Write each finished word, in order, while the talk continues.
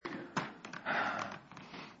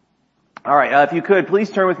All right, if you could, please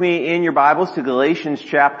turn with me in your Bibles to Galatians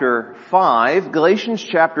chapter 5. Galatians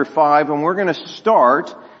chapter 5, and we're going to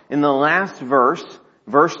start in the last verse,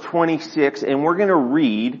 verse 26, and we're going to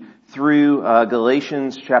read through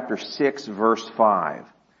Galatians chapter 6, verse 5.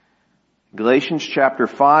 Galatians chapter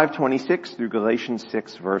 5, 26 through Galatians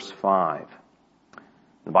 6, verse 5.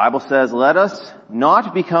 The Bible says, "Let us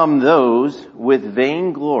not become those with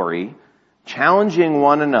vainglory, challenging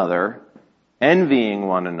one another, envying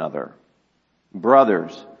one another.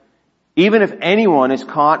 Brothers, even if anyone is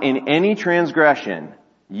caught in any transgression,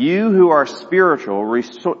 you who are spiritual,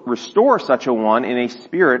 restore such a one in a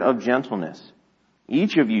spirit of gentleness.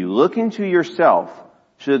 Each of you looking to yourself,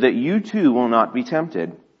 so that you too will not be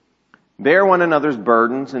tempted. Bear one another's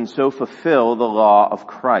burdens and so fulfill the law of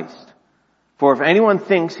Christ. For if anyone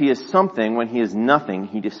thinks he is something when he is nothing,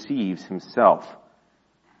 he deceives himself.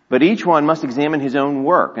 But each one must examine his own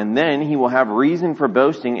work, and then he will have reason for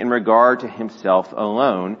boasting in regard to himself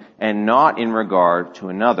alone, and not in regard to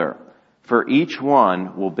another. For each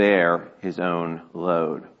one will bear his own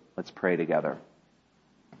load." Let's pray together.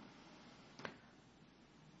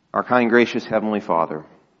 Our kind, gracious Heavenly Father,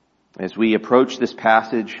 as we approach this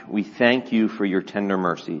passage, we thank you for your tender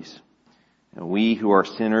mercies. And we who are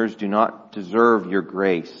sinners do not deserve your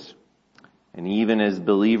grace. And even as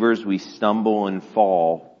believers, we stumble and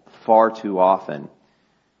fall far too often.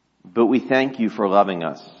 But we thank you for loving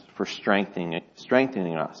us, for strengthening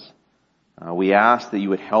us. We ask that you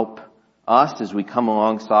would help us as we come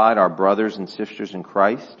alongside our brothers and sisters in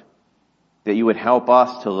Christ, that you would help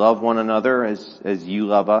us to love one another as you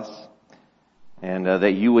love us, and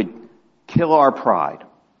that you would kill our pride,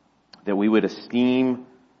 that we would esteem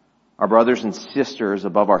our brothers and sisters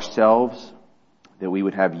above ourselves, that we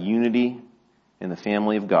would have unity in the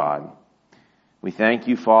family of God. We thank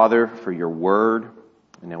you, Father, for your word,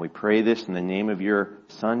 and now we pray this in the name of your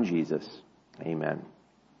Son, Jesus. Amen.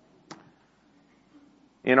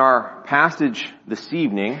 In our passage this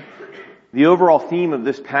evening, the overall theme of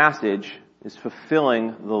this passage is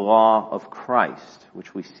fulfilling the law of Christ,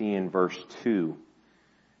 which we see in verse 2.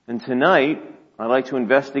 And tonight, I'd like to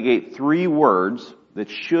investigate 3 words that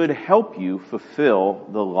should help you fulfill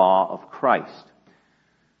the law of Christ.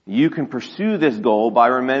 You can pursue this goal by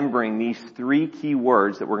remembering these 3 key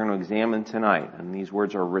words that we're going to examine tonight. And these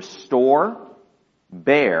words are restore,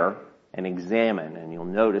 bear, and examine. And you'll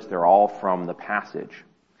notice they're all from the passage.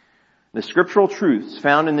 The scriptural truths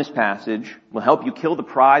found in this passage will help you kill the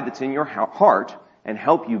pride that's in your heart and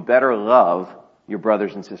help you better love your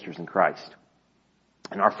brothers and sisters in Christ.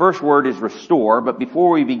 And our first word is restore, but before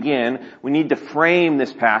we begin, we need to frame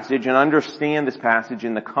this passage and understand this passage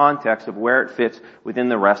in the context of where it fits within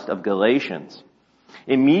the rest of Galatians.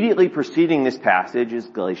 Immediately preceding this passage is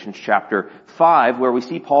Galatians chapter 5, where we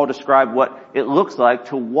see Paul describe what it looks like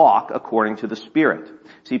to walk according to the Spirit.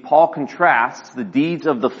 See, Paul contrasts the deeds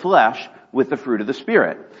of the flesh with the fruit of the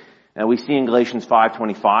Spirit. Now we see in Galatians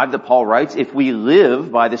 5:25 that Paul writes, "If we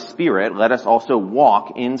live by the Spirit, let us also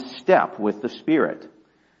walk in step with the Spirit."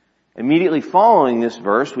 Immediately following this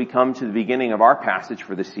verse, we come to the beginning of our passage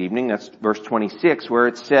for this evening. That's verse 26, where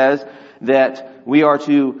it says that we are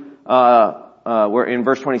to, where in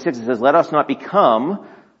verse 26 it says, "Let us not become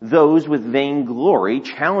those with vainglory,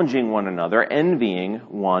 challenging one another, envying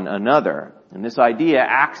one another." And this idea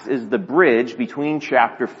acts as the bridge between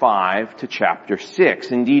chapter 5 to chapter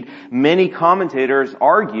 6. Indeed, many commentators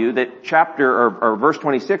argue that verse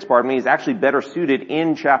 26, is actually better suited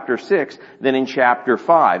in chapter 6 than in chapter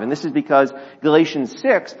 5. And this is because Galatians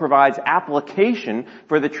 6 provides application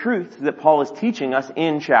for the truths that Paul is teaching us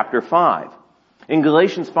in chapter 5. In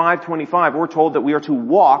Galatians 5:25, we're told that we are to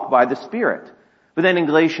walk by the Spirit. But then in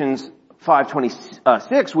Galatians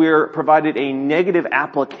 5:26, we are provided a negative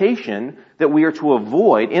application that we are to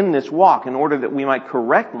avoid in this walk in order that we might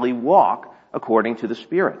correctly walk according to the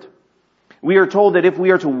Spirit. We are told that if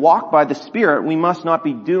we are to walk by the Spirit, we must not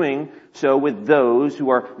be doing so with those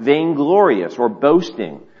who are vainglorious or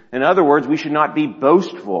boasting. In other words, we should not be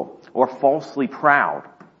boastful or falsely proud.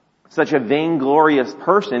 Such a vainglorious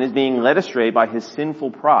person is being led astray by his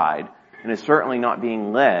sinful pride and is certainly not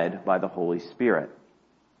being led by the Holy Spirit.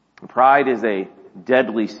 Pride is a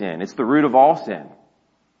deadly sin. It's the root of all sin.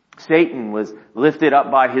 Satan was lifted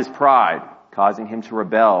up by his pride, causing him to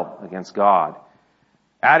rebel against God.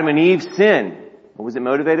 Adam and Eve's sin, what was it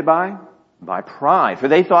motivated by? By pride, for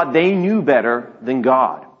they thought they knew better than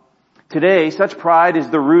God. Today, such pride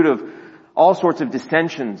is the root of all sorts of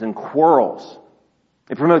dissensions and quarrels.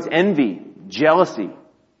 It promotes envy, jealousy,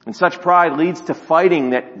 and such pride leads to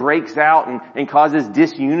fighting that breaks out and causes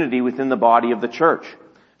disunity within the body of the church.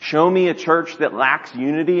 Show me a church that lacks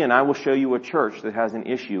unity, and I will show you a church that has an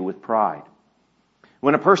issue with pride.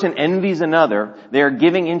 When a person envies another, they are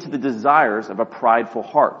giving into the desires of a prideful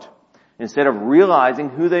heart. Instead of realizing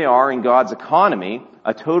who they are in God's economy,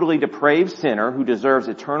 a totally depraved sinner who deserves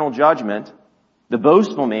eternal judgment, the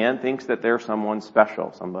boastful man thinks that they're someone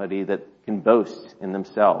special, somebody that can boast in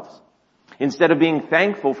themselves. Instead of being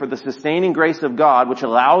thankful for the sustaining grace of God, which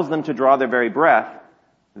allows them to draw their very breath,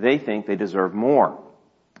 they think they deserve more.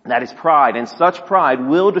 That is pride, and such pride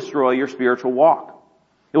will destroy your spiritual walk.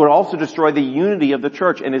 It would also destroy the unity of the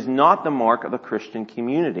church and is not the mark of a Christian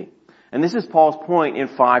community. And this is Paul's point in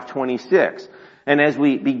 5:26. And as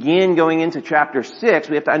we begin going into chapter 6,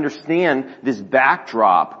 we have to understand this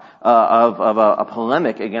backdrop of a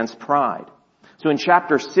polemic against pride. So in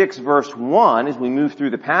chapter 6, verse 1, as we move through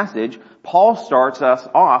the passage, Paul starts us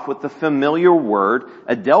off with the familiar word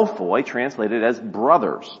adelphoi, translated as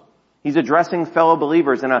brothers. He's addressing fellow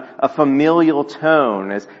believers in a familial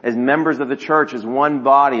tone, as members of the church, as one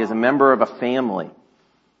body, as a member of a family.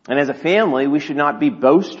 And as a family, we should not be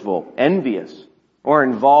boastful, envious, or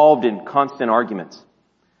involved in constant arguments.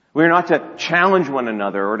 We are not to challenge one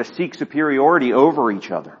another or to seek superiority over each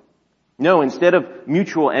other. No, instead of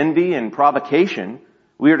mutual envy and provocation,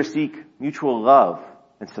 we are to seek mutual love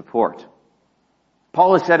and support.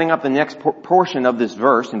 Paul is setting up the next portion of this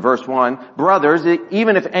verse in verse 1. Brothers,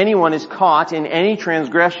 even if anyone is caught in any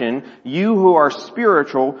transgression, you who are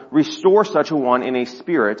spiritual, restore such a one in a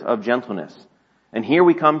spirit of gentleness. And here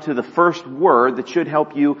we come to the first word that should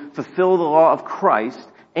help you fulfill the law of Christ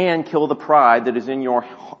and kill the pride that is in your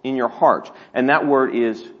heart. And that word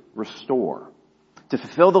is restore. To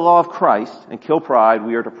fulfill the law of Christ and kill pride,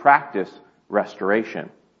 we are to practice restoration.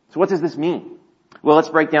 So what does this mean? Well, let's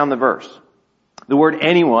break down the verse. The word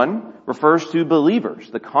anyone refers to believers.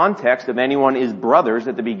 The context of anyone is brothers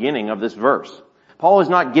at the beginning of this verse. Paul is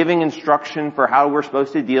not giving instruction for how we're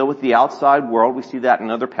supposed to deal with the outside world. We see that in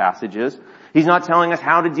other passages. He's not telling us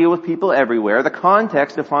how to deal with people everywhere. The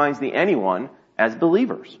context defines the anyone as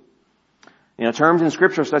believers. Terms in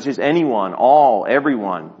Scripture such as anyone, all,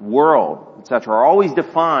 everyone, world, etc. are always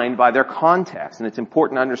defined by their context, and it's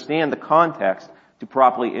important to understand the context to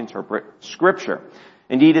properly interpret Scripture.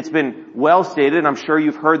 Indeed, it's been well stated, and I'm sure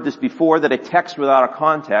you've heard this before, that a text without a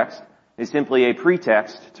context is simply a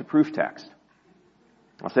pretext to proof text.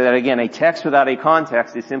 I'll say that again. A text without a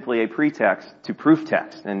context is simply a pretext to proof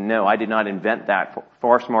text. And no, I did not invent that.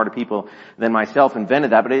 Far smarter people than myself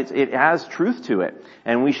invented that, but it has truth to it.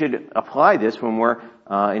 And we should apply this when we're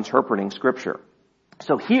interpreting Scripture.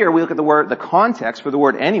 So here we look at the context for the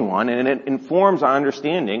word anyone, and it informs our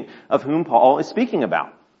understanding of whom Paul is speaking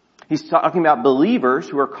about. He's talking about believers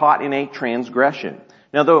who are caught in a transgression.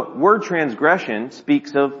 Now, the word transgression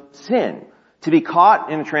speaks of sin. To be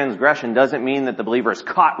caught in a transgression doesn't mean that the believer is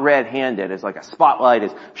caught red-handed, as like a spotlight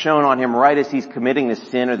is shown on him right as he's committing this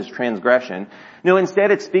sin or this transgression. No,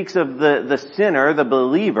 instead it speaks of the sinner, the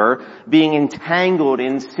believer, being entangled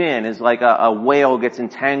in sin, as like a whale gets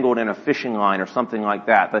entangled in a fishing line or something like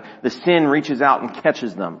that. The sin reaches out and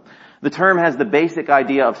catches them. The term has the basic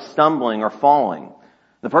idea of stumbling or falling.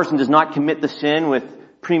 The person does not commit the sin with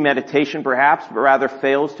premeditation perhaps, but rather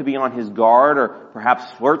fails to be on his guard or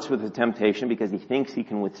perhaps flirts with the temptation because he thinks he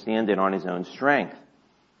can withstand it on his own strength.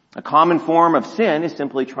 A common form of sin is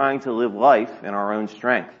simply trying to live life in our own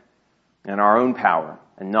strength and our own power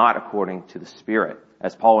and not according to the Spirit,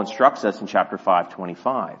 as Paul instructs us in chapter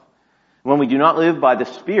 5:25. When we do not live by the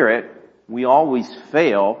Spirit, we always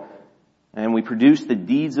fail and we produce the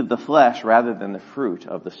deeds of the flesh rather than the fruit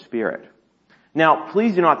of the Spirit. Now,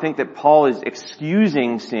 please do not think that Paul is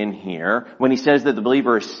excusing sin here when he says that the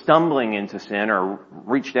believer is stumbling into sin or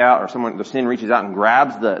the sin reaches out and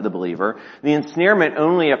grabs the believer. The ensnarement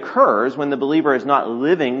only occurs when the believer is not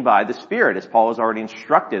living by the Spirit, as Paul has already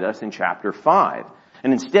instructed us in chapter 5.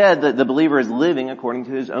 And instead, the believer is living according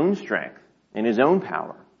to his own strength and his own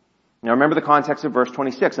power. Now remember the context of verse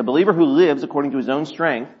 26. A believer who lives according to his own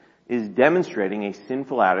strength is demonstrating a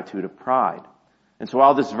sinful attitude of pride. And so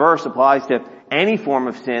while this verse applies to any form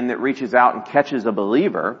of sin that reaches out and catches a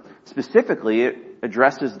believer, specifically it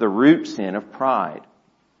addresses the root sin of pride.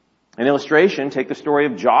 An illustration, take the story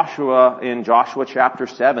of Joshua in Joshua chapter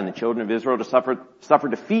 7. The children of Israel suffer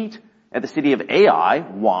defeat at the city of Ai.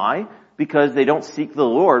 Why? Because they don't seek the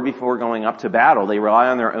Lord before going up to battle. They rely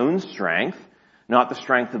on their own strength, not the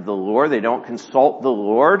strength of the Lord. They don't consult the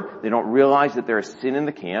Lord. They don't realize that there is sin in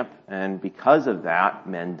the camp, and because of that,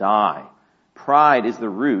 men die. Pride is the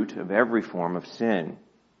root of every form of sin.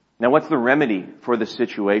 Now, what's the remedy for this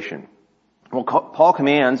situation? Well, Paul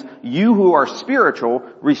commands, you who are spiritual,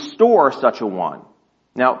 restore such a one.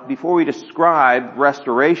 Now, before we describe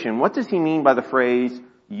restoration, what does he mean by the phrase,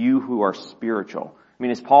 you who are spiritual? I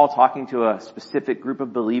mean, is Paul talking to a specific group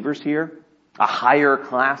of believers here? A higher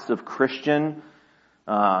class of Christian?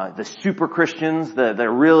 The super Christians, the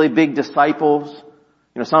really big disciples?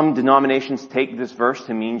 You know, some denominations take this verse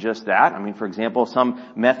to mean just that. I mean, for example,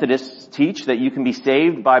 some Methodists teach that you can be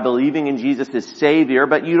saved by believing in Jesus as Savior,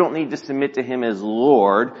 but you don't need to submit to Him as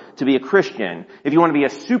Lord to be a Christian. If you want to be a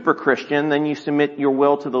super Christian, then you submit your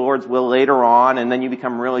will to the Lord's will later on, and then you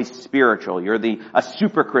become really spiritual. You're a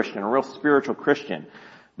super Christian, a real spiritual Christian.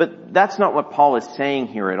 But that's not what Paul is saying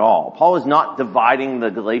here at all. Paul is not dividing the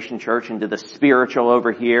Galatian church into the spiritual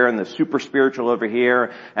over here and the super spiritual over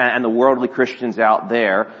here and the worldly Christians out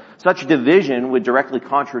there. Such division would directly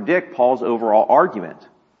contradict Paul's overall argument.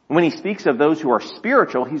 When he speaks of those who are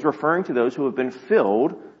spiritual, he's referring to those who have been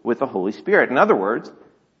filled with the Holy Spirit. In other words,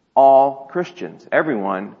 all Christians,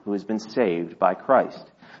 everyone who has been saved by Christ.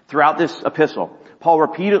 Throughout this epistle, Paul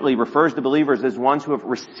repeatedly refers to believers as ones who have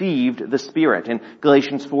received the Spirit. In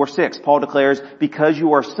Galatians 4:6, Paul declares, because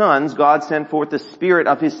you are sons, God sent forth the Spirit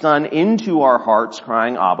of His Son into our hearts,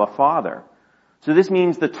 crying, Abba, Father. So this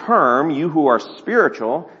means the term, you who are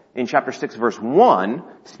spiritual, in chapter 6 verse 1,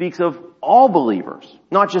 speaks of all believers,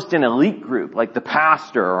 not just an elite group like the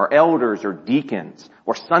pastor or elders or deacons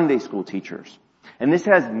or Sunday school teachers. And this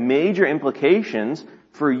has major implications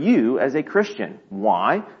for you as a Christian.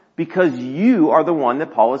 Why? Because you are the one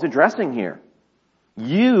that Paul is addressing here.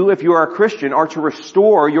 You, if you are a Christian, are to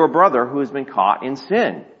restore your brother who has been caught in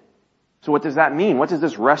sin. So what does that mean? What does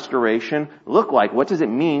this restoration look like? What does it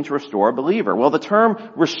mean to restore a believer? Well, the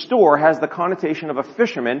term restore has the connotation of a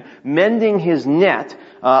fisherman mending his net,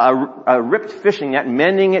 a ripped fishing net,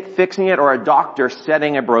 mending it, fixing it, or a doctor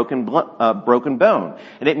setting a broken bone.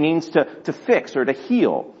 And it means to fix or to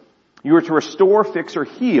heal. You are to restore, fix, or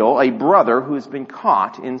heal a brother who has been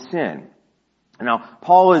caught in sin. Now,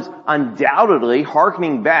 Paul is undoubtedly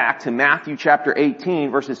hearkening back to Matthew chapter 18,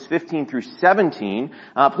 verses 15 through 17.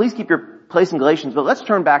 Please keep your place in Galatians, but let's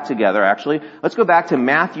turn back together, actually. Let's go back to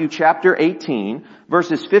Matthew chapter 18,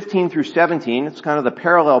 verses 15 through 17. It's kind of the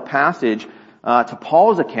parallel passage to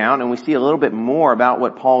Paul's account, and we see a little bit more about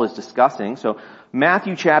what Paul is discussing. So,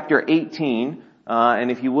 Matthew chapter 18, and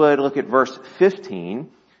if you would, look at verse 15.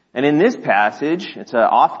 And in this passage, it's an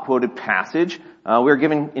oft-quoted passage, we're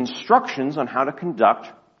given instructions on how to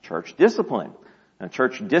conduct church discipline. Now,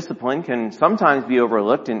 church discipline can sometimes be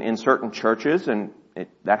overlooked in certain churches, and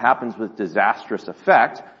that happens with disastrous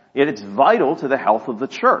effect, yet it's vital to the health of the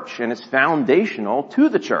church, and it's foundational to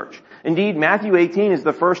the church. Indeed, Matthew 18 is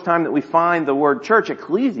the first time that we find the word church,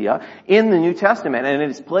 ecclesia, in the New Testament, and it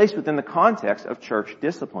is placed within the context of church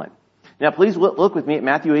discipline. Now, please look with me at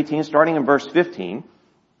Matthew 18, starting in verse 15.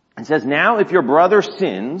 It says, now if your brother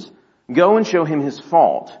sins, go and show him his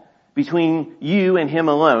fault between you and him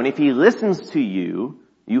alone. If he listens to you,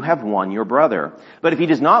 you have won your brother. But if he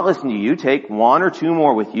does not listen to you, take one or two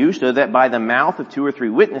more with you, so that by the mouth of two or three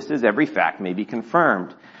witnesses every fact may be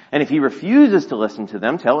confirmed. And if he refuses to listen to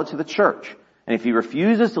them, tell it to the church. And if he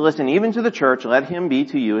refuses to listen even to the church, let him be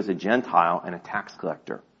to you as a Gentile and a tax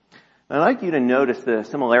collector. And I'd like you to notice the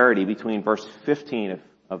similarity between verse 15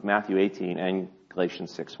 of Matthew 18 and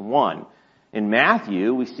Galatians 6:1. In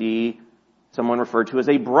Matthew, we see someone referred to as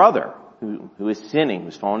a brother who is sinning,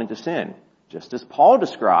 who's fallen into sin, just as Paul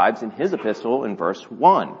describes in his epistle in verse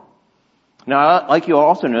 1. Now, I'd like you to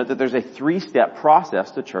also note that there's a three-step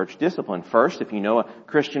process to church discipline. First, if you know a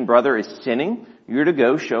Christian brother is sinning, you're to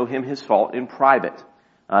go show him his fault in private.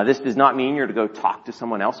 This does not mean you're to go talk to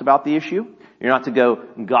someone else about the issue. You're not to go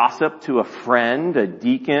gossip to a friend, a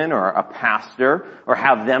deacon, or a pastor, or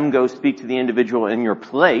have them go speak to the individual in your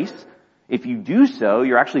place. If you do so,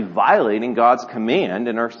 you're actually violating God's command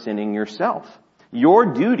and are sinning yourself.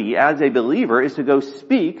 Your duty as a believer is to go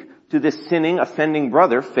speak to this sinning, offending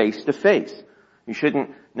brother face to face. You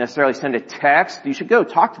shouldn't necessarily send a text. You should go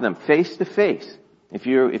talk to them face to face if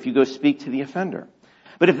you go speak to the offender.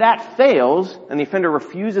 But if that fails and the offender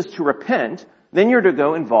refuses to repent, then you're to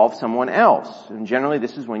go involve someone else. And generally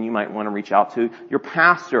this is when you might want to reach out to your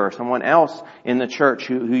pastor or someone else in the church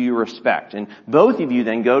who you respect. And both of you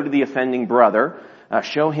then go to the offending brother,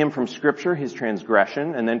 show him from Scripture his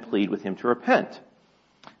transgression, and then plead with him to repent.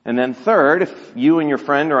 And then third, if you and your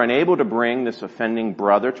friend are unable to bring this offending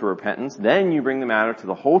brother to repentance, then you bring the matter to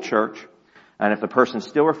the whole church. And if the person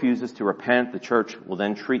still refuses to repent, the church will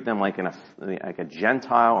then treat them like a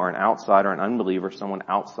Gentile or an outsider, an unbeliever, someone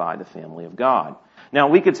outside the family of God. Now,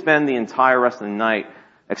 we could spend the entire rest of the night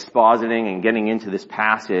expositing and getting into this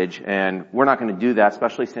passage, and we're not going to do that,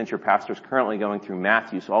 especially since your pastor is currently going through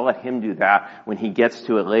Matthew, so I'll let him do that when he gets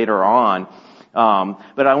to it later on.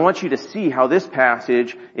 But I want you to see how this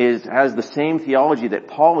passage has the same theology that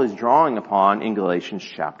Paul is drawing upon in Galatians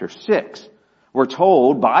chapter 6. We're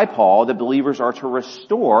told by Paul that believers are to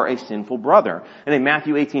restore a sinful brother. And in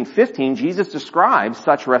Matthew 18:15, Jesus describes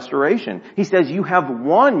such restoration. He says, you have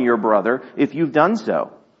won your brother if you've done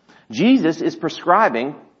so. Jesus is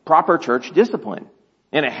prescribing proper church discipline.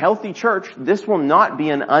 In a healthy church, this will not be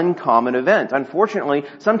an uncommon event. Unfortunately,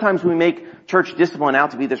 sometimes we make church discipline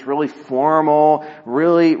out to be this really formal,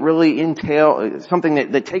 really something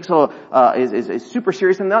that takes is super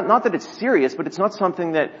serious. And not that it's serious, but it's not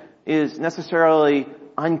something that is necessarily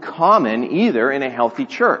uncommon either in a healthy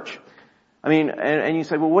church. I mean, and you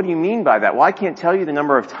say, well, what do you mean by that? Well, I can't tell you the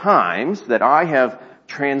number of times that I have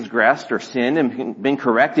transgressed or sinned and been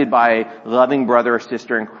corrected by a loving brother or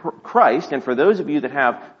sister in Christ. And for those of you that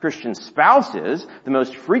have Christian spouses, the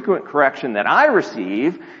most frequent correction that I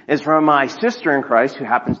receive is from my sister in Christ, who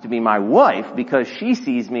happens to be my wife, because she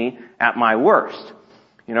sees me at my worst.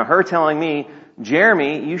 You know, her telling me,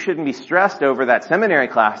 Jeremy, you shouldn't be stressed over that seminary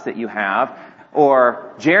class that you have,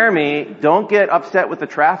 or Jeremy, don't get upset with the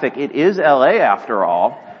traffic. It is LA after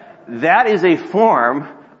all. That is a form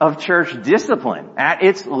of church discipline at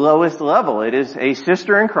its lowest level. It is a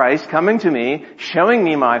sister in Christ coming to me, showing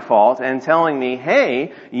me my fault, and telling me,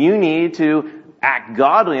 hey, you need to act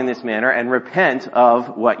godly in this manner and repent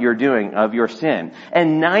of what you're doing, of your sin.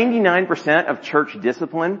 And 99% of church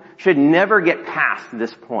discipline should never get past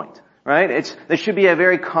this point. Right? This should be a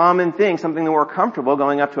very common thing, something that we're comfortable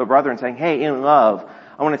going up to a brother and saying, hey, in love,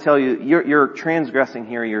 I want to tell you, you're transgressing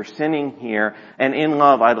here, you're sinning here, and in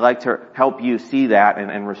love, I'd like to help you see that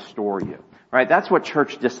and restore you. Right? That's what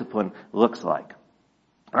church discipline looks like.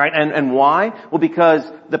 Right? And why? Well, because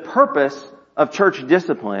the purpose of church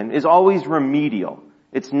discipline is always remedial.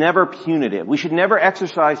 It's never punitive. We should never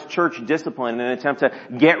exercise church discipline in an attempt to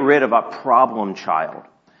get rid of a problem child.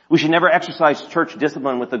 We should never exercise church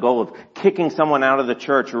discipline with the goal of kicking someone out of the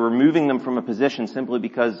church or removing them from a position simply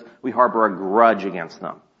because we harbor a grudge against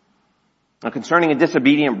them. Now, concerning a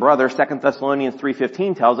disobedient brother, 2 Thessalonians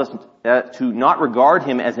 3:15 tells us to not regard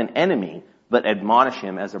him as an enemy, but admonish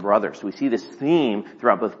him as a brother. So we see this theme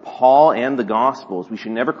throughout both Paul and the Gospels. We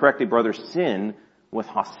should never correct a brother's sin with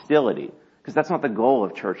hostility, because that's not the goal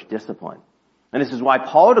of church discipline. And this is why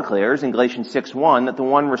Paul declares in Galatians 6:1 that the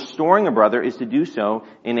one restoring a brother is to do so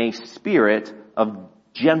in a spirit of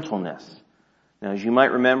gentleness. Now, as you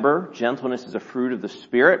might remember, gentleness is a fruit of the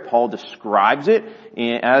Spirit. Paul describes it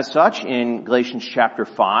as such in Galatians chapter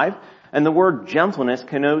 5. And the word gentleness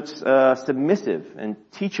connotes a submissive and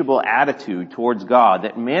teachable attitude towards God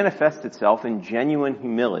that manifests itself in genuine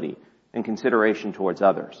humility and consideration towards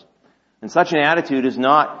others. And such an attitude is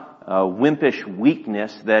not wimpish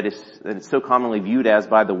weakness that is so commonly viewed as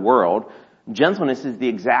by the world. Gentleness is the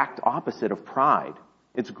exact opposite of pride.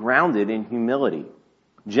 It's grounded in humility.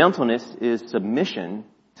 Gentleness is submission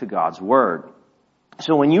to God's word.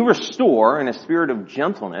 So when you restore in a spirit of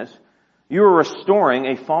gentleness, you are restoring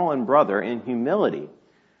a fallen brother in humility.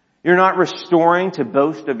 You're not restoring to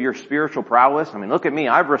boast of your spiritual prowess. I mean, look at me,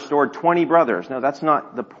 I've restored 20 brothers. No, that's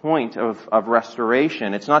not the point of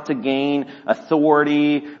restoration. It's not to gain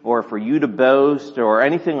authority or for you to boast or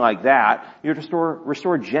anything like that. You're to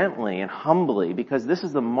restore gently and humbly, because this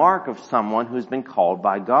is the mark of someone who's been called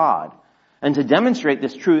by God. And to demonstrate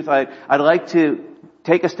this truth, I'd like to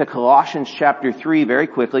take us to Colossians chapter 3 very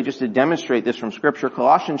quickly, just to demonstrate this from Scripture.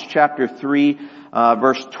 Colossians chapter 3,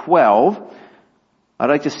 verse 12. I'd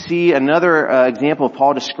like to see another example of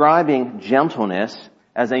Paul describing gentleness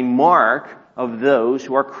as a mark of those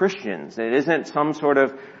who are Christians. It isn't some sort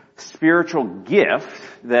of spiritual gift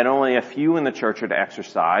that only a few in the church are to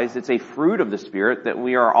exercise. It's a fruit of the Spirit that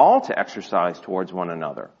we are all to exercise towards one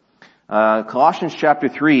another. Colossians chapter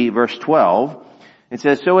 3, verse 12, it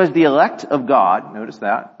says, so as the elect of God, notice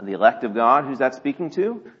that, the elect of God, who's that speaking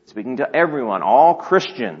to? Speaking to everyone, all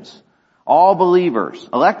Christians. All believers,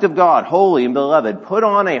 elect of God, holy and beloved, put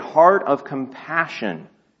on a heart of compassion,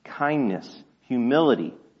 kindness,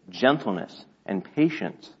 humility, gentleness, and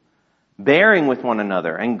patience, bearing with one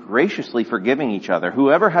another and graciously forgiving each other.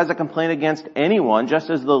 Whoever has a complaint against anyone,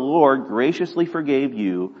 just as the Lord graciously forgave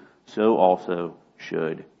you, so also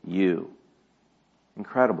should you.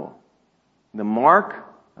 Incredible. The mark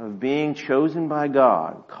of being chosen by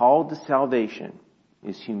God, called to salvation,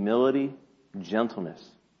 is humility, gentleness,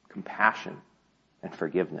 compassion, and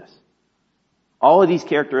forgiveness. All of these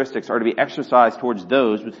characteristics are to be exercised towards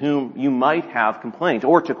those with whom you might have complaints.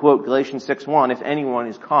 Or to quote Galatians 6:1, if anyone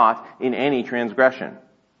is caught in any transgression.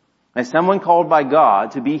 As someone called by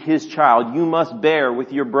God to be His child, you must bear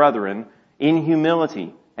with your brethren in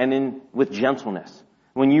humility and with gentleness.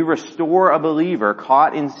 When you restore a believer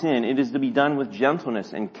caught in sin, it is to be done with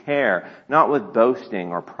gentleness and care, not with boasting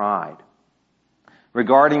or pride.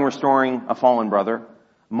 Regarding restoring a fallen brother,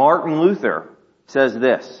 Martin Luther says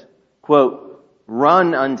this, quote,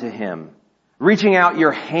 "Run unto him, reaching out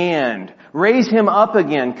your hand, raise him up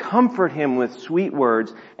again, comfort him with sweet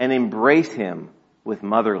words, and embrace him with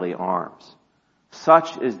motherly arms."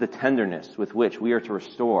 Such is the tenderness with which we are to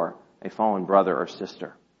restore a fallen brother or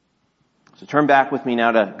sister. So turn back with me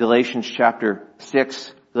now to Galatians chapter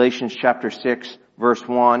 6, verse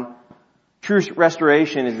 1. True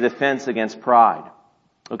restoration is a defense against pride.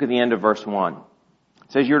 Look at the end of verse 1.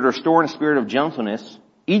 It says, "You're to restore in a spirit of gentleness,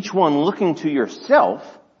 each one looking to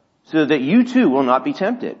yourself, so that you too will not be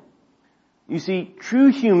tempted." You see, true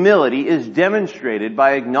humility is demonstrated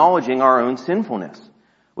by acknowledging our own sinfulness.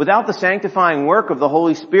 Without the sanctifying work of the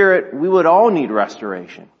Holy Spirit, we would all need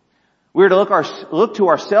restoration. We are to look to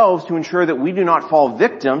ourselves to ensure that we do not fall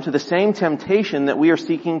victim to the same temptation that we are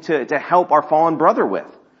seeking to help our fallen brother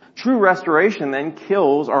with. True restoration then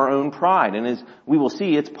kills our own pride, and as we will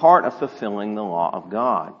see, it's part of fulfilling the law of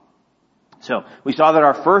God. So, we saw that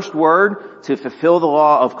our first word to fulfill the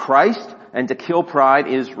law of Christ and to kill pride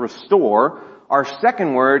is restore. Our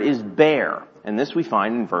second word is bear, and this we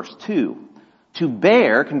find in verse 2. To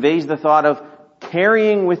bear conveys the thought of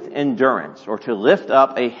carrying with endurance, or to lift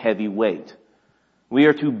up a heavy weight. We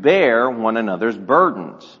are to bear one another's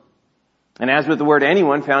burdens. And as with the word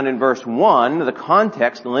anyone found in verse 1, the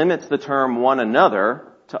context limits the term one another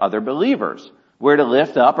to other believers. We're to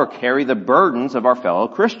lift up or carry the burdens of our fellow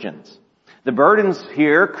Christians. The burdens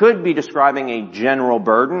here could be describing a general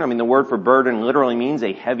burden. I mean, the word for burden literally means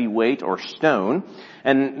a heavy weight or stone.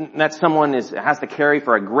 And that someone has to carry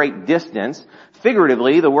for a great distance.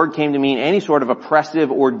 Figuratively, the word came to mean any sort of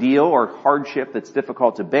oppressive ordeal or hardship that's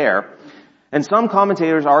difficult to bear. And some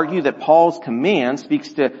commentators argue that Paul's command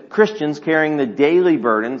speaks to Christians carrying the daily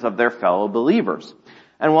burdens of their fellow believers.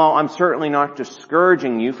 And while I'm certainly not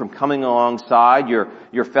discouraging you from coming alongside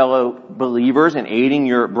your fellow believers and aiding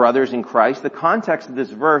your brothers in Christ, the context of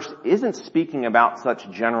this verse isn't speaking about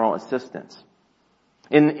such general assistance.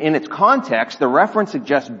 In its context, the reference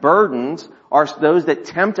suggests burdens are those that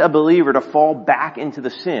tempt a believer to fall back into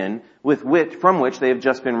the sin from which they have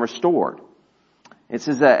just been restored. This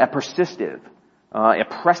is a persistive,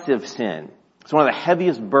 oppressive sin. It's one of the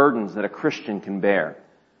heaviest burdens that a Christian can bear.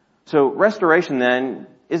 So restoration then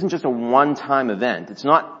isn't just a one-time event. It's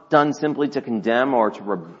not done simply to condemn or to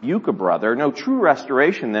rebuke a brother. No, true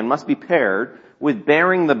restoration then must be paired with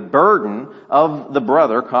bearing the burden of the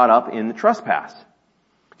brother caught up in the trespass.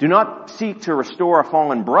 Do not seek to restore a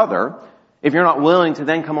fallen brother if you're not willing to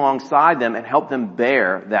then come alongside them and help them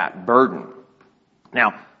bear that burden.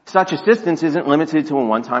 Now, such assistance isn't limited to a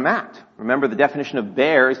one-time act. Remember, the definition of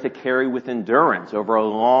bear is to carry with endurance over a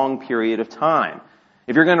long period of time.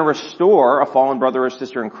 If you're going to restore a fallen brother or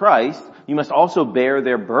sister in Christ, you must also bear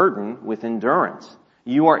their burden with endurance.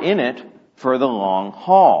 You are in it for the long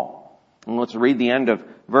haul. And let's read the end of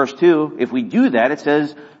verse 2. If we do that, it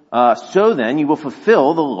says, so then you will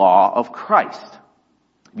fulfill the law of Christ.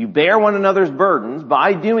 If you bear one another's burdens,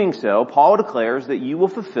 by doing so, Paul declares that you will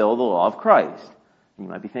fulfill the law of Christ. You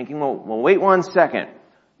might be thinking, well, wait one second.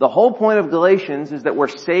 The whole point of Galatians is that we're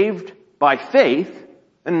saved by faith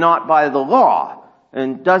and not by the law.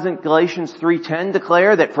 And doesn't Galatians 3:10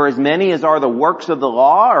 declare that for as many as are the works of the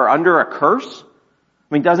law are under a curse?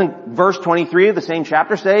 I mean, doesn't verse 23 of the same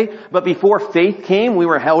chapter say, but before faith came, we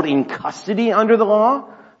were held in custody under the law?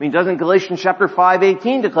 I mean, doesn't Galatians chapter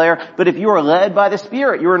 5:18 declare, but if you are led by the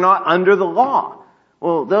Spirit, you are not under the law?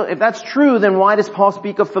 Well, if that's true, then why does Paul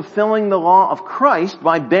speak of fulfilling the law of Christ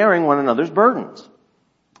by bearing one another's burdens?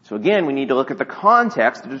 So again, we need to look at the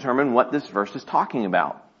context to determine what this verse is talking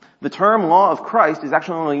about. The term law of Christ is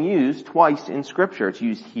actually only used twice in Scripture. It's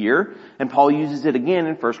used here, and Paul uses it again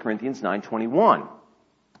in 1 Corinthians 9:21.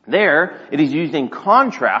 There, it is used in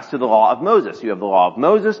contrast to the law of Moses. You have the law of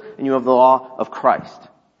Moses, and you have the law of Christ.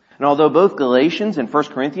 And although both Galatians and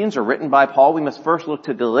 1 Corinthians are written by Paul, we must first look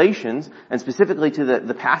to Galatians, and specifically to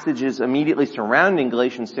the passages immediately surrounding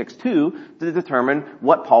Galatians 6:2, to determine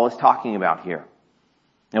what Paul is talking about here.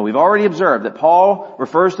 Now, we've already observed that Paul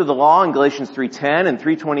refers to the law in Galatians 3:10 and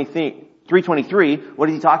 3:23. What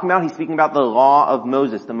is he talking about? He's speaking about the law of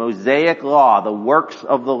Moses, the Mosaic law, the works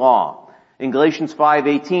of the law. In Galatians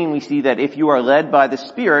 5:18, we see that if you are led by the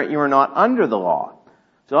Spirit, you are not under the law.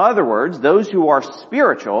 So in other words, those who are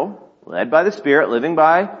spiritual, led by the Spirit, living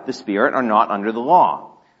by the Spirit, are not under the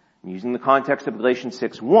law. Using the context of Galatians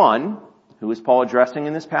 6:1, who is Paul addressing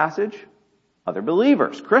in this passage? Other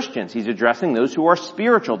believers, Christians. He's addressing those who are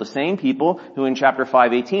spiritual, the same people who in chapter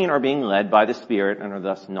 5:18 are being led by the Spirit and are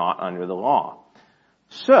thus not under the law.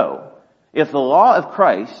 So, if the law of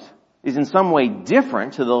Christ is in some way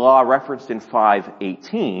different to the law referenced in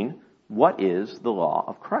 5:18, what is the law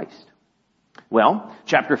of Christ? Well,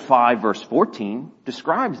 chapter 5 verse 14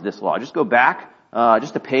 describes this law. Just go back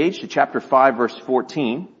just a page to chapter 5 verse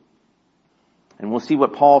 14, and we'll see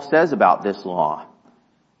what Paul says about this law.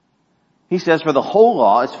 He says, "For the whole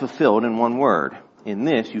law is fulfilled in one word. In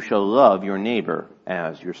this you shall love your neighbor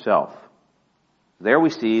as yourself." There we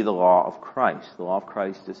see the law of Christ. The law of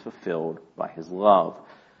Christ is fulfilled by his love.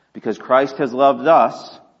 Because Christ has loved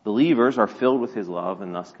us, believers are filled with his love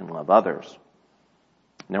and thus can love others.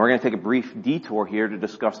 Now we're going to take a brief detour here to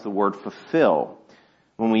discuss the word fulfill.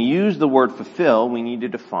 When we use the word fulfill, we need to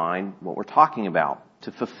define what we're talking about.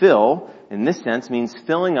 To fulfill, in this sense, means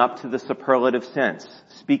filling up to the superlative sense,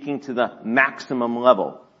 speaking to the maximum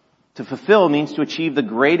level. To fulfill means to achieve the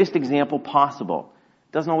greatest example possible.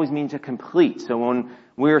 It doesn't always mean to complete. So when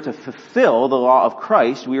we are to fulfill the law of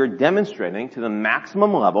Christ, we are demonstrating to the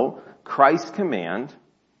maximum level Christ's command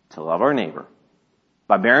to love our neighbor.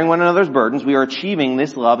 By bearing one another's burdens, we are achieving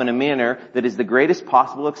this love in a manner that is the greatest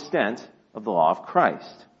possible extent of the law of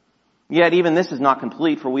Christ. Yet even this is not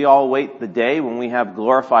complete, for we all await the day when we have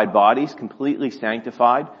glorified bodies, completely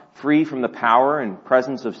sanctified, free from the power and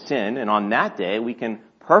presence of sin, and on that day we can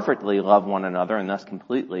perfectly love one another and thus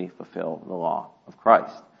completely fulfill the law of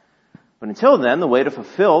Christ. But until then, the way to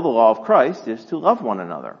fulfill the law of Christ is to love one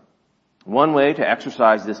another. One way to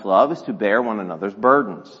exercise this love is to bear one another's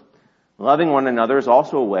burdens. Loving one another is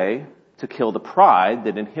also a way to kill the pride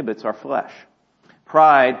that inhibits our flesh.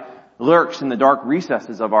 Pride lurks in the dark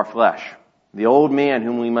recesses of our flesh, the old man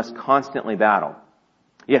whom we must constantly battle.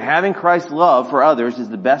 Yet having Christ's love for others is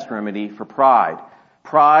the best remedy for pride.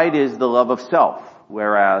 Pride is the love of self,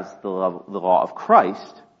 whereas the law of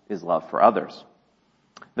Christ is love for others.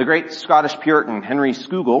 The great Scottish Puritan Henry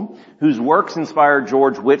Scougal, whose works inspired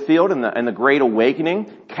George Whitefield and the Great Awakening,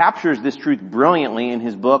 captures this truth brilliantly in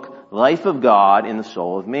his book, Life of God in the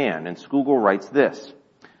Soul of Man. And Scougal writes this,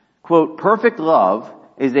 quote, "Perfect love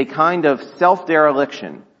is a kind of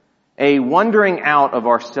self-dereliction, a wandering out of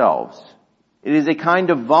ourselves. It is a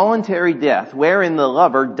kind of voluntary death wherein the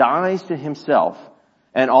lover dies to himself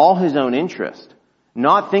and all his own interest,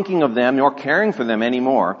 not thinking of them nor caring for them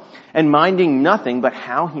anymore, and minding nothing but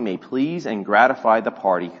how he may please and gratify the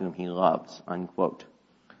party whom he loves." Unquote.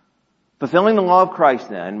 Fulfilling the law of Christ,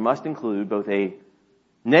 then, must include both a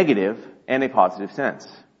negative and a positive sense.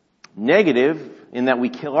 Negative in that we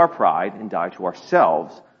kill our pride and die to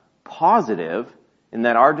ourselves. Positive in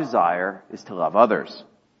that our desire is to love others.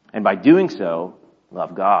 And by doing so,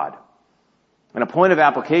 love God. And a point of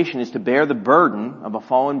application is to bear the burden of a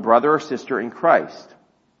fallen brother or sister in Christ.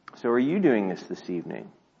 So are you doing this evening?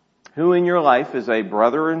 Who in your life is a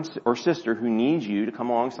brother or sister who needs you to come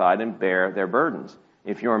alongside and bear their burdens?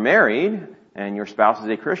 If you're married and your spouse is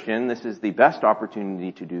a Christian, this is the best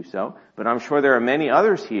opportunity to do so. But I'm sure there are many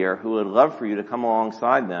others here who would love for you to come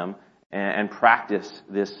alongside them and practice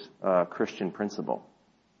this Christian principle.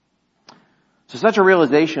 So such a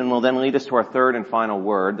realization will then lead us to our third and final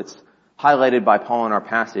word that's highlighted by Paul in our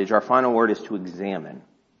passage. Our final word is to examine.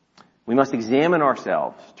 We must examine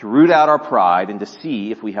ourselves, to root out our pride and to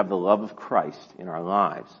see if we have the love of Christ in our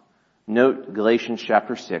lives. Note Galatians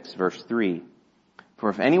chapter 6, verse 3. "For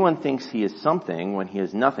if anyone thinks he is something when he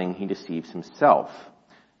is nothing, he deceives himself."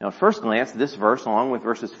 Now at first glance, this verse, along with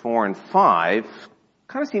verses 4 and 5,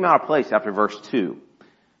 kind of seem out of place after verse 2.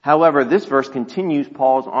 However, this verse continues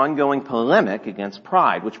Paul's ongoing polemic against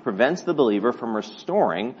pride, which prevents the believer from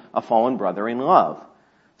restoring a fallen brother in love.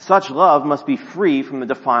 Such love must be free from the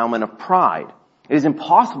defilement of pride. It is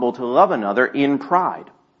impossible to love another in pride.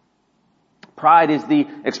 Pride is the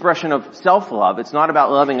expression of self-love. It's not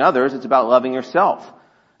about loving others, it's about loving yourself.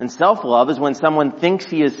 And self-love is when someone thinks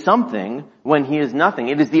he is something when he is nothing.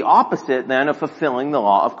 It is the opposite then of fulfilling the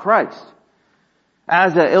law of Christ.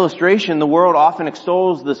 As an illustration, the world often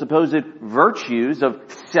extols the supposed virtues of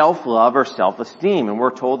self-love or self-esteem. And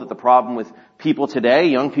we're told that the problem with people today,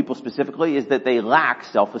 young people specifically, is that they lack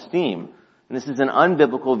self-esteem. And this is an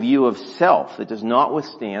unbiblical view of self that does not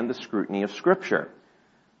withstand the scrutiny of Scripture.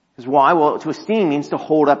 Because why? Well, to esteem means to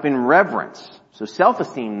hold up in reverence. So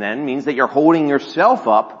self-esteem then means that you're holding yourself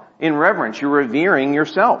up in reverence. You're revering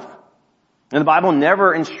yourself. And the Bible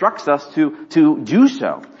never instructs us to do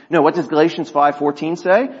so. No, what does Galatians 5:14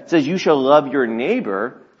 say? It says, "You shall love your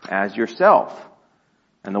neighbor as yourself."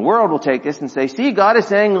 And the world will take this and say, see, God is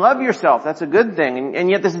saying love yourself. That's a good thing. And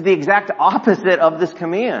yet this is the exact opposite of this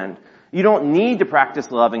command. You don't need to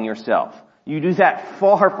practice loving yourself. You do that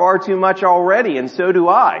far, far too much already, and so do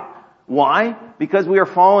I. Why? Because we are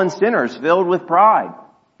fallen sinners filled with pride.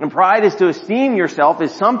 And pride is to esteem yourself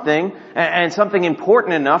as something, and something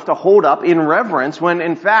important enough to hold up in reverence, when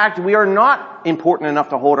in fact we are not important enough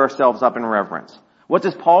to hold ourselves up in reverence. What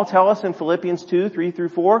does Paul tell us in Philippians 2, 3 through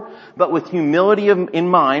 4? But with humility in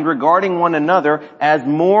mind, regarding one another as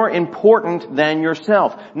more important than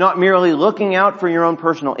yourself, not merely looking out for your own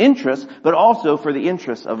personal interests, but also for the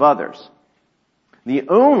interests of others. The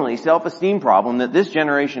only self-esteem problem that this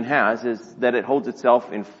generation has is that it holds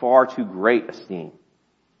itself in far too great esteem.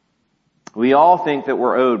 We all think that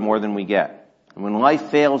we're owed more than we get. And when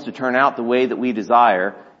life fails to turn out the way that we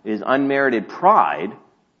desire, it is unmerited pride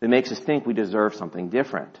that makes us think we deserve something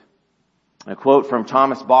different. A quote from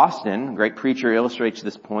Thomas Boston, a great preacher, illustrates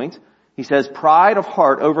this point. He says, "Pride of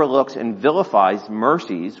heart overlooks and vilifies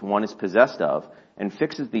mercies one is possessed of and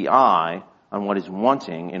fixes the eye on what is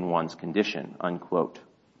wanting in one's condition," unquote.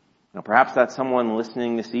 Now perhaps that's someone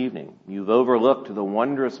listening this evening. You've overlooked the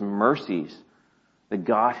wondrous mercies that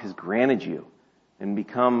God has granted you and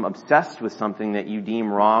become obsessed with something that you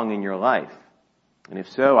deem wrong in your life. And if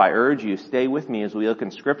so, I urge you, stay with me as we look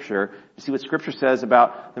in Scripture to see what Scripture says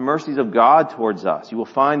about the mercies of God towards us. You will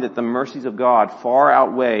find that the mercies of God far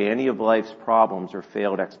outweigh any of life's problems or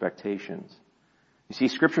failed expectations. You see,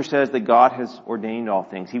 Scripture says that God has ordained all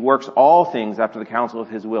things. He works all things after the counsel of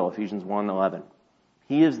His will, Ephesians 1:11.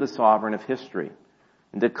 He is the sovereign of history.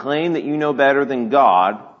 And to claim that you know better than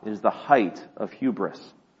God is the height of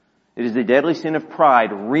hubris. It is the deadly sin of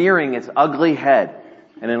pride rearing its ugly head.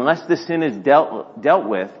 And unless this sin is dealt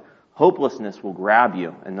with, hopelessness will grab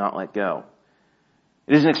you and not let go.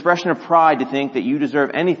 It is an expression of pride to think that you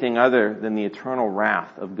deserve anything other than the eternal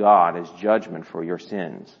wrath of God as judgment for your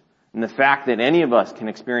sins. And the fact that any of us can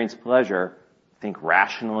experience pleasure, think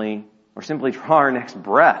rationally, or simply draw our next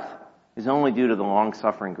breath is only due to the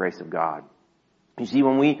long-suffering grace of God. You see,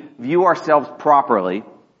 when we view ourselves properly,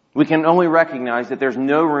 we can only recognize that there's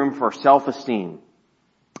no room for self-esteem.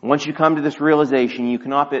 Once you come to this realization, you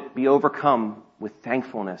cannot but be overcome with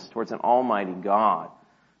thankfulness towards an almighty God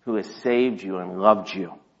who has saved you and loved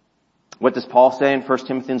you. What does Paul say in 1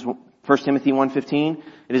 Timothy 1:15?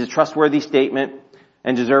 It is a trustworthy statement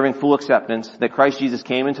and deserving full acceptance that Christ Jesus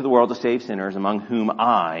came into the world to save sinners, among whom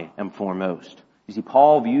I am foremost. You see,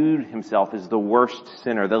 Paul viewed himself as the worst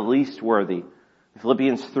sinner, the least worthy. In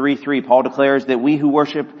Philippians 3:3, Paul declares that we who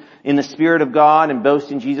worship in the Spirit of God and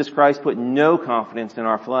boast in Jesus Christ put no confidence in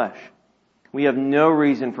our flesh. We have no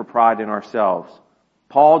reason for pride in ourselves.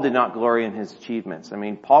 Paul did not glory in his achievements.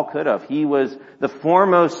 Paul could have. He was the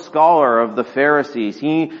foremost scholar of the Pharisees.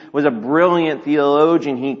 He was a brilliant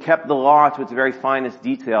theologian. He kept the law to its very finest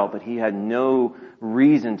detail, but he had no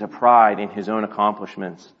reason to pride in his own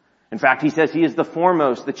accomplishments. In fact, he says he is the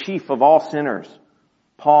foremost, the chief of all sinners.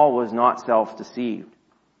 Paul was not self-deceived.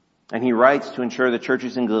 And he writes to ensure the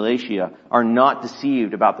churches in Galatia are not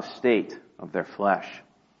deceived about the state of their flesh.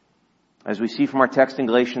 As we see from our text in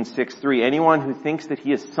Galatians 6:3, anyone who thinks that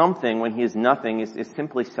he is something when he is nothing is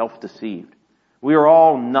simply self-deceived. We are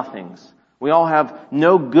all nothings. We all have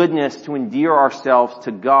no goodness to endear ourselves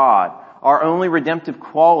to God. Our only redemptive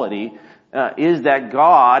quality is that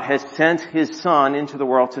God has sent His Son into the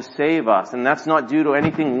world to save us. And that's not due to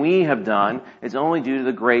anything we have done. It's only due to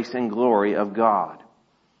the grace and glory of God.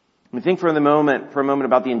 We think for a moment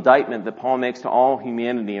about the indictment that Paul makes to all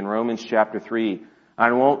humanity in Romans chapter 3.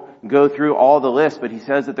 I won't go through all the list, but he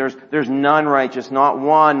says that there's none righteous, not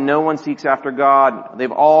one. No one seeks after God. They've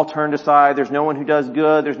all turned aside. There's no one who does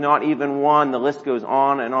good. There's not even one. The list goes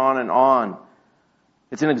on and on and on.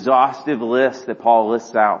 It's an exhaustive list that Paul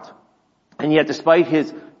lists out. And yet, despite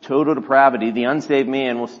his total depravity, the unsaved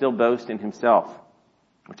man will still boast in himself.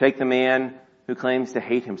 Or take the man who claims to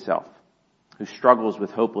hate himself, who struggles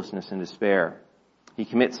with hopelessness and despair. He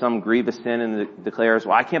commits some grievous sin and declares,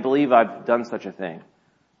 well, I can't believe I've done such a thing.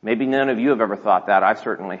 Maybe none of you have ever thought that. I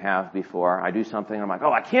certainly have before. I do something and I'm like,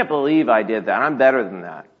 oh, I can't believe I did that. I'm better than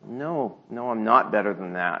that. No, I'm not better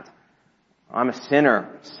than that. I'm a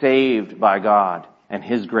sinner saved by God and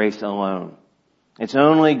His grace alone. It's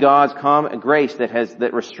only God's grace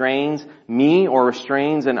that restrains me or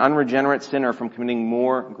restrains an unregenerate sinner from committing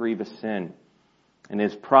more grievous sin. And it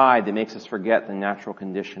is pride that makes us forget the natural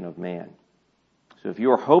condition of man. So if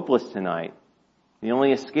you are hopeless tonight, the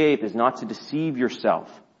only escape is not to deceive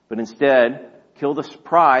yourself, but instead kill the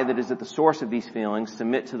pride that is at the source of these feelings,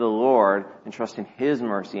 submit to the Lord, and trust in His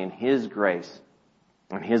mercy and His grace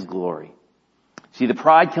and His glory. See, the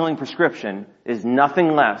pride-killing prescription is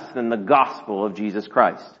nothing less than the gospel of Jesus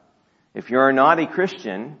Christ. If you're not a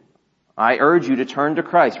Christian, I urge you to turn to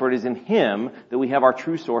Christ, for it is in Him that we have our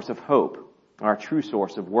true source of hope. our true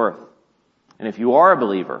source of worth. And if you are a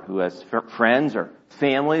believer who has friends or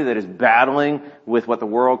family that is battling with what the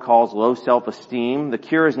world calls low self-esteem, the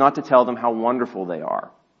cure is not to tell them how wonderful they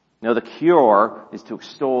are. No, the cure is to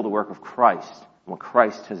extol the work of Christ and what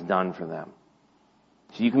Christ has done for them.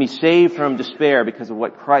 So you can be saved from despair because of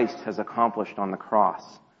what Christ has accomplished on the cross.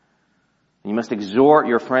 And you must exhort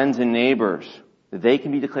your friends and neighbors that they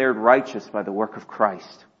can be declared righteous by the work of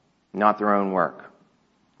Christ, not their own work.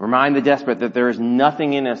 Remind the desperate that there is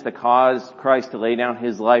nothing in us that caused Christ to lay down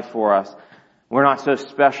His life for us. We're not so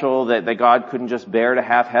special that God couldn't just bear to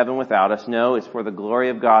have heaven without us. No, it's for the glory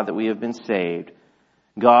of God that we have been saved.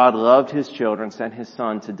 God loved His children, sent His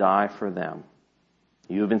Son to die for them.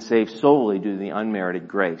 You have been saved solely due to the unmerited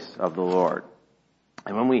grace of the Lord.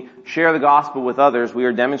 And when we share the gospel with others, we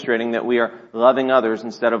are demonstrating that we are loving others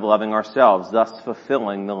instead of loving ourselves, thus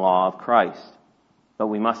fulfilling the law of Christ. But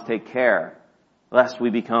we must take care lest we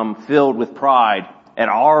become filled with pride at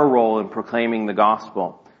our role in proclaiming the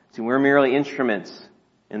gospel. See, we're merely instruments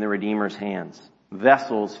in the Redeemer's hands,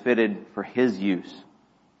 vessels fitted for His use.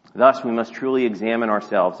 Thus, we must truly examine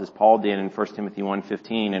ourselves, as Paul did in 1 Timothy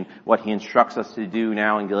 1:15, and what he instructs us to do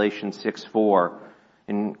now in Galatians 6:4.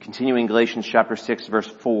 In continuing Galatians chapter 6, verse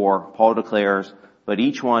 4, Paul declares, "But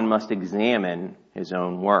each one must examine his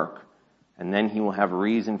own work, and then he will have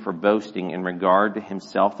reason for boasting in regard to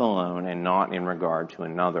himself alone and not in regard to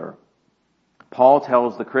another." Paul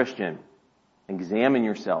tells the Christian, examine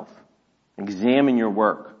yourself. Examine your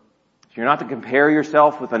work. So you're not to compare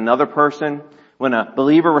yourself with another person. When a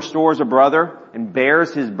believer restores a brother and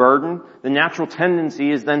bears his burden, the natural tendency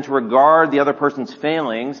is then to regard the other person's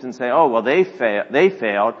failings and say, oh, well, they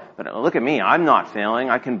failed, but look at me, I'm not failing.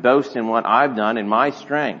 I can boast in what I've done in my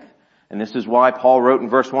strength. And this is why Paul wrote in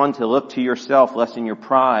verse 1 to look to yourself, lest in your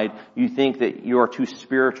pride you think that you are too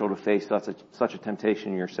spiritual to face such a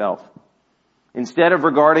temptation yourself. Instead of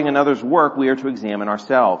regarding another's work, we are to examine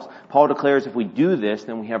ourselves. Paul declares if we do this,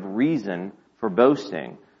 then we have reason for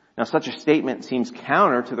boasting. Now, such a statement seems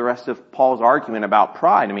counter to the rest of Paul's argument about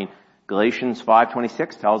pride. I mean, Galatians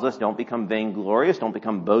 5:26 tells us, don't become vainglorious, don't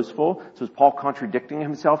become boastful. So is Paul contradicting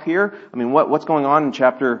himself here? I mean, what's going on in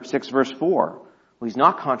chapter 6, verse 4? Well, he's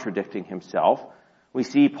not contradicting himself. We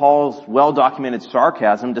see Paul's well-documented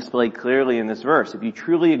sarcasm displayed clearly in this verse. If you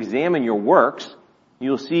truly examine your works,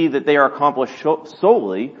 you'll see that they are accomplished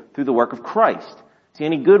solely through the work of Christ. See,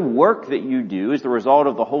 any good work that you do is the result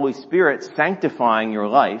of the Holy Spirit sanctifying your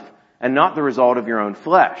life and not the result of your own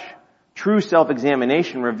flesh. True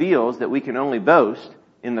self-examination reveals that we can only boast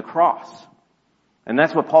in the cross. And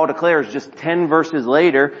that's what Paul declares just 10 verses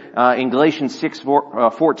later in Galatians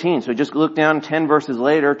 6:14. So just look down 10 verses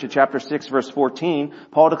later to chapter 6, verse 14.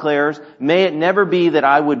 Paul declares, "May it never be that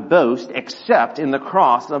I would boast except in the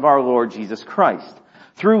cross of our Lord Jesus Christ,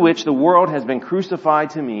 through which the world has been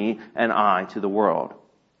crucified to me and I to the world."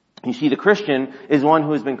 You see, the Christian is one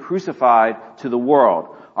who has been crucified to the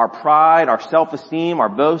world. Our pride, our self-esteem, our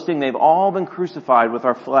boasting, they've all been crucified with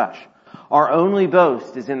our flesh. Our only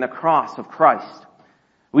boast is in the cross of Christ.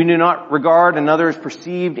 We do not regard another's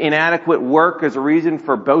perceived inadequate work as a reason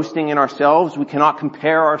for boasting in ourselves. We cannot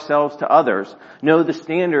compare ourselves to others. No, the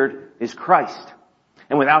standard is Christ.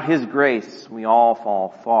 And without His grace, we all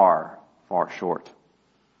fall far, far short.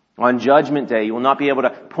 On Judgment Day, you will not be able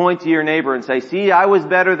to point to your neighbor and say, see, I was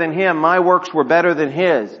better than him. My works were better than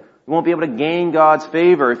his. You won't be able to gain God's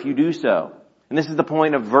favor if you do so. And this is the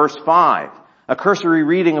point of verse 5. A cursory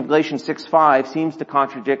reading of Galatians 6:5 seems to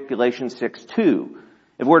contradict Galatians 6:2.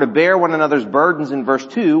 If we're to bear one another's burdens in verse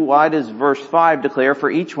 2, why does verse 5 declare,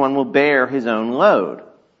 for each one will bear his own load?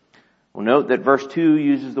 Well, note that verse 2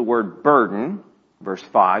 uses the word burden. Verse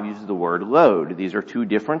 5 uses the word load. These are two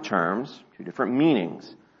different terms, two different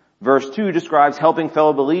meanings. Verse 2 describes helping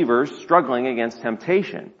fellow believers struggling against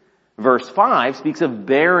temptation. Verse 5 speaks of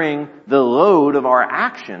bearing the load of our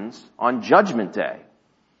actions on Judgment Day.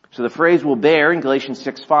 So the phrase will bear in Galatians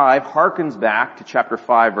 6:5 harkens back to chapter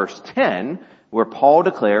 5, verse 10, where Paul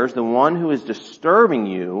declares the one who is disturbing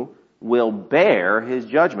you will bear his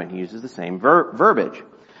judgment. He uses the same verbiage.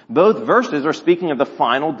 Both verses are speaking of the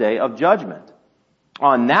final day of judgment.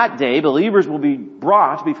 On that day, believers will be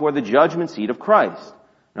brought before the judgment seat of Christ.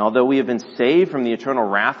 And although we have been saved from the eternal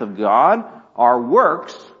wrath of God, our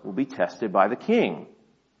works will be tested by the King.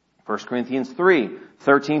 1 Corinthians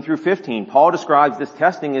 3:13 through 15, Paul describes this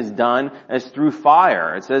testing as done as through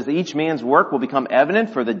fire. It says each man's work will become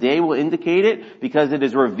evident, for the day will indicate it, because it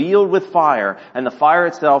is revealed with fire, and the fire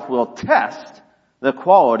itself will test the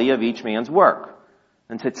quality of each man's work.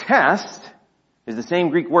 And to test is the same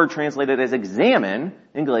Greek word translated as examine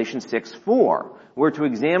in Galatians 6:4. We're to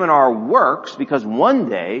examine our works because one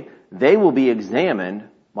day they will be examined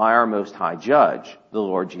by our Most High Judge, the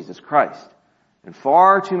Lord Jesus Christ. And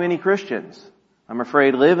far too many Christians, I'm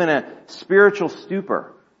afraid, live in a spiritual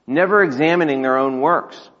stupor, never examining their own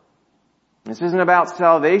works. This isn't about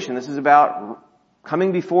salvation. This is about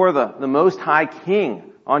coming before the Most High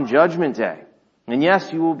King on Judgment Day. And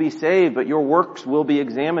yes, you will be saved, but your works will be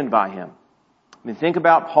examined by Him. I mean, think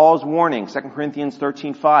about Paul's warning, 2 Corinthians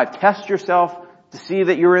 13:5. Test yourself to see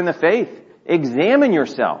that you're in the faith. Examine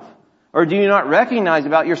yourself. Or do you not recognize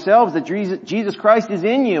about yourselves that Jesus Christ is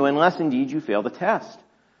in you, unless indeed you fail the test?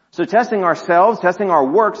 So testing ourselves, testing our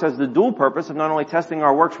works has the dual purpose of not only testing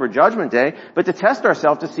our works for Judgment Day, but to test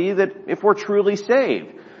ourselves to see that if we're truly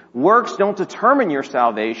saved. Works don't determine your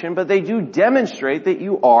salvation, but they do demonstrate that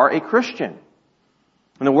you are a Christian.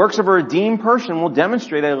 And the works of a redeemed person will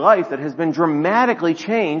demonstrate a life that has been dramatically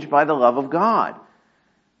changed by the love of God.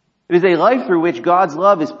 It is a life through which God's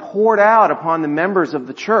love is poured out upon the members of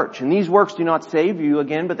the church. And these works do not save you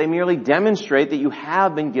again, but they merely demonstrate that you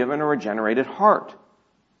have been given a regenerated heart.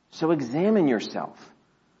 So examine yourself.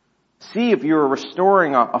 See if you are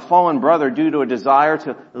restoring a fallen brother due to a desire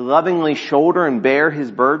to lovingly shoulder and bear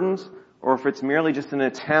his burdens, or if it's merely just an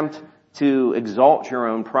attempt to exalt your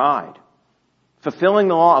own pride. Fulfilling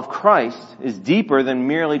the law of Christ is deeper than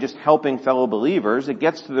merely just helping fellow believers. It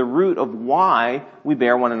gets to the root of why we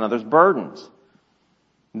bear one another's burdens.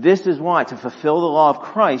 This is why, to fulfill the law of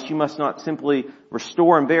Christ, you must not simply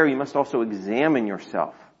restore and bear, you must also examine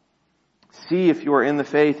yourself. See if you are in the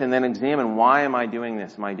faith and then examine, why am I doing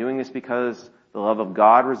this? Am I doing this because the love of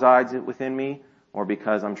God resides within me, or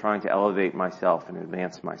because I'm trying to elevate myself and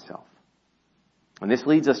advance myself? And this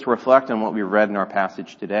leads us to reflect on what we read in our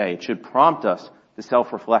passage today. It should prompt us to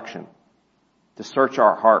self-reflection, to search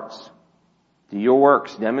our hearts. Do your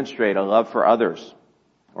works demonstrate a love for others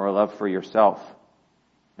or a love for yourself?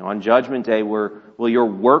 Now, on Judgment Day, will your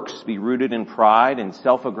works be rooted in pride and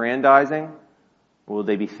self-aggrandizing, or will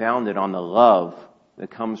they be founded on the love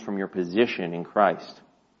that comes from your position in Christ?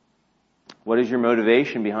 What is your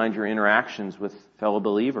motivation behind your interactions with fellow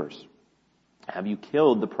believers? Have you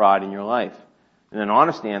killed the pride in your life? And an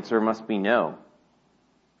honest answer must be no,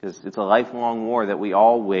 because it's a lifelong war that we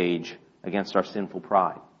all wage against our sinful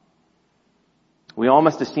pride. We all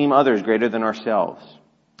must esteem others greater than ourselves.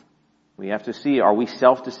 We have to see, are we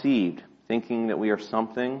self-deceived, thinking that we are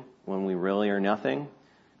something when we really are nothing?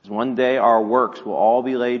 Because one day our works will all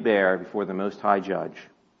be laid bare before the Most High Judge.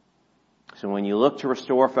 So when you look to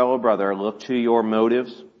restore a fellow brother, look to your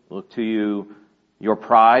motives, look to your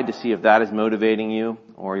pride to see if that is motivating you,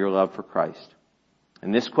 or your love for Christ.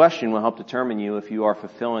 And this question will help determine you if you are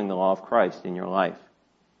fulfilling the law of Christ in your life.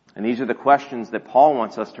 And these are the questions that Paul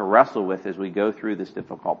wants us to wrestle with as we go through this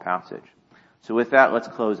difficult passage. So with that, let's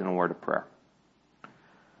close in a word of prayer.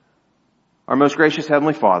 Our most gracious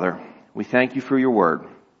Heavenly Father, we thank you for your word.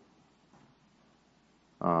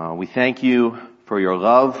 We thank you for your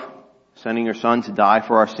love, sending your Son to die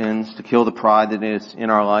for our sins, to kill the pride that is in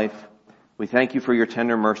our life. We thank you for your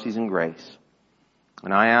tender mercies and grace.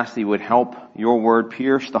 And I ask that you would help your word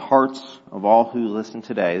pierce the hearts of all who listen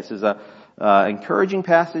today. This is an encouraging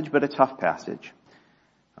passage, but a tough passage.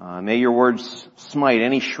 May your words smite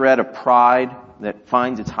any shred of pride that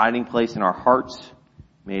finds its hiding place in our hearts.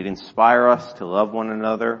 May it inspire us to love one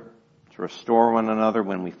another, to restore one another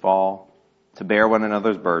when we fall, to bear one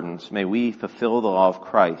another's burdens. May we fulfill the law of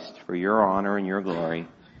Christ for your honor and your glory.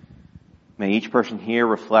 May each person here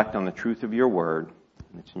reflect on the truth of your word.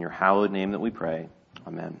 And it's in your hallowed name that we pray.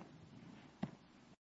 Amen.